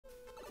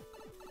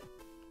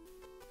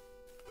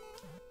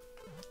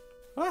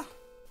Ah!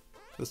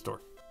 This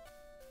door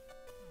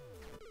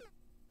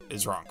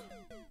is wrong.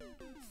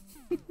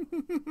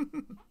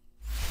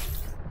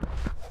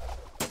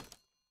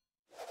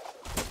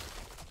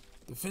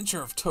 The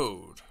Adventure of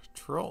Toad.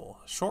 Troll.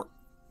 Short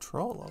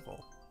troll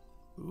level.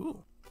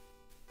 Ooh.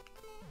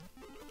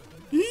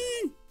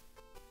 Eee!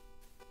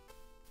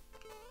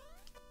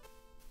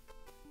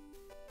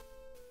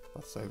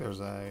 Let's say there's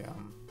a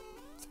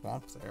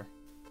swamp there.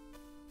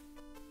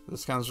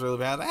 This sounds really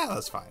bad. Ah,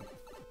 that's fine.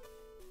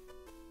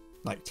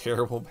 Like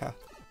terrible bad.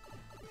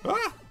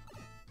 Ah!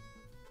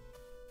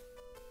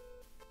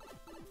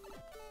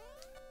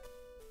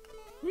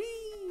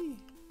 Whee!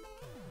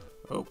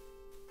 Oh.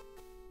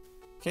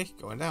 Okay,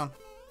 going down.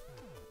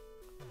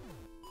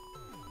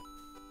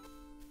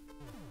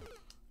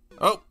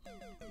 Oh!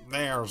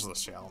 There's the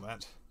shell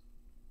net.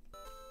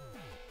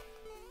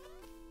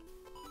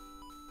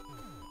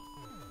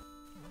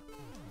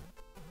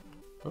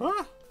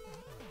 Ah!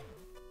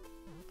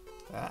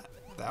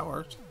 That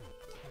worked.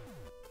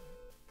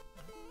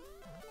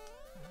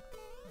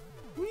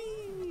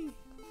 Whee!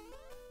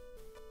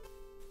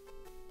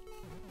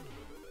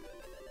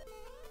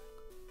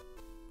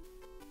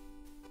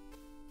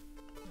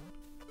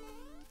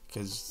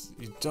 Because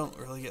you don't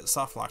really get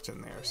soft locked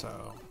in there,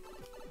 so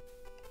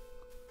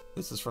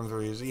this is from the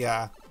reviews.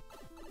 Yeah.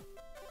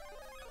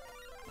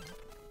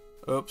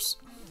 Oops.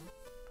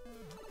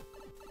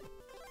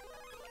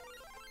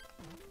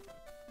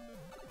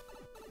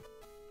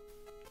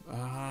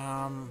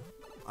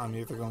 I'm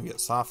either going to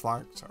get soft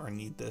locked or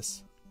need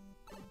this.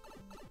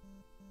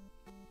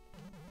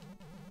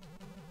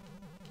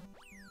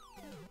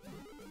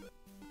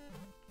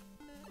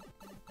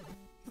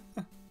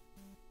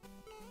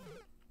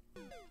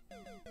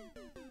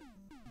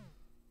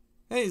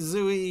 Hey,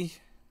 Zooey.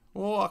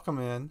 Welcome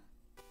in.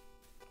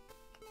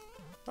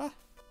 Ah.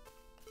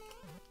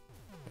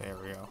 There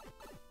we go.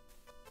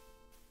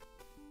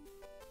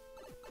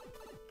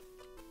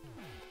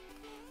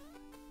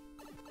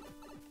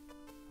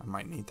 I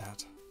might need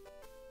that.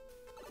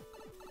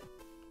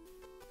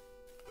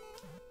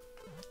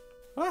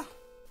 Ah!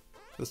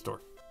 This door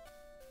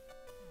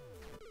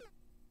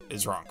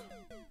is wrong.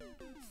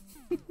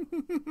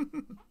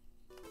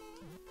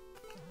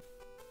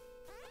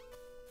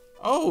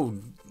 Oh,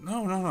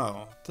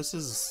 no. This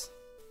is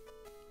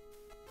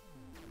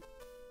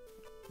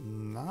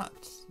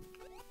not...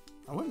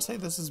 I wouldn't say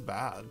this is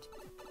bad.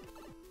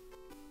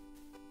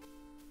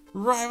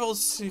 Rival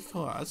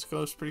sequel. That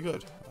goes pretty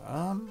good.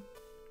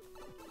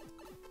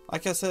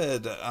 Like I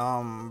said,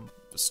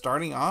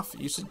 starting off,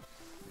 you should...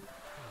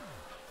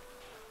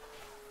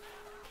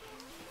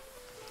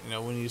 You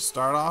know, when you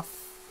start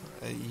off,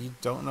 you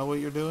don't know what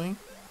you're doing.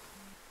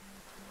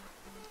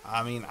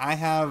 I mean, I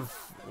have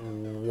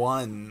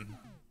one,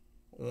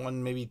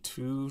 maybe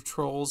two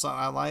trolls that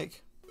I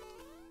like.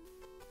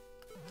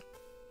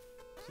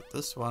 But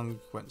this one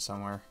went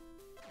somewhere.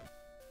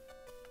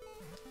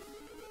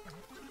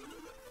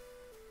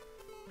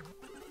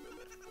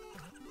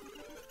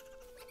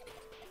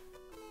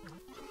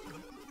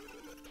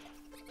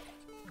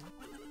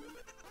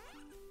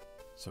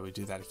 So we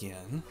do that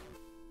again.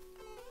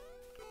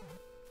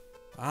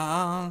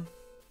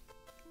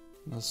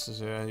 This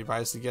is you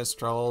bias against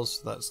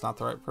trolls. That's not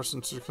the right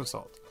person to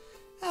consult.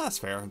 Yeah, that's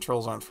fair.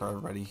 Trolls aren't for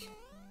everybody.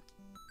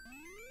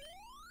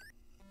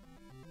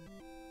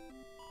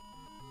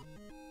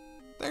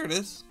 There it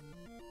is.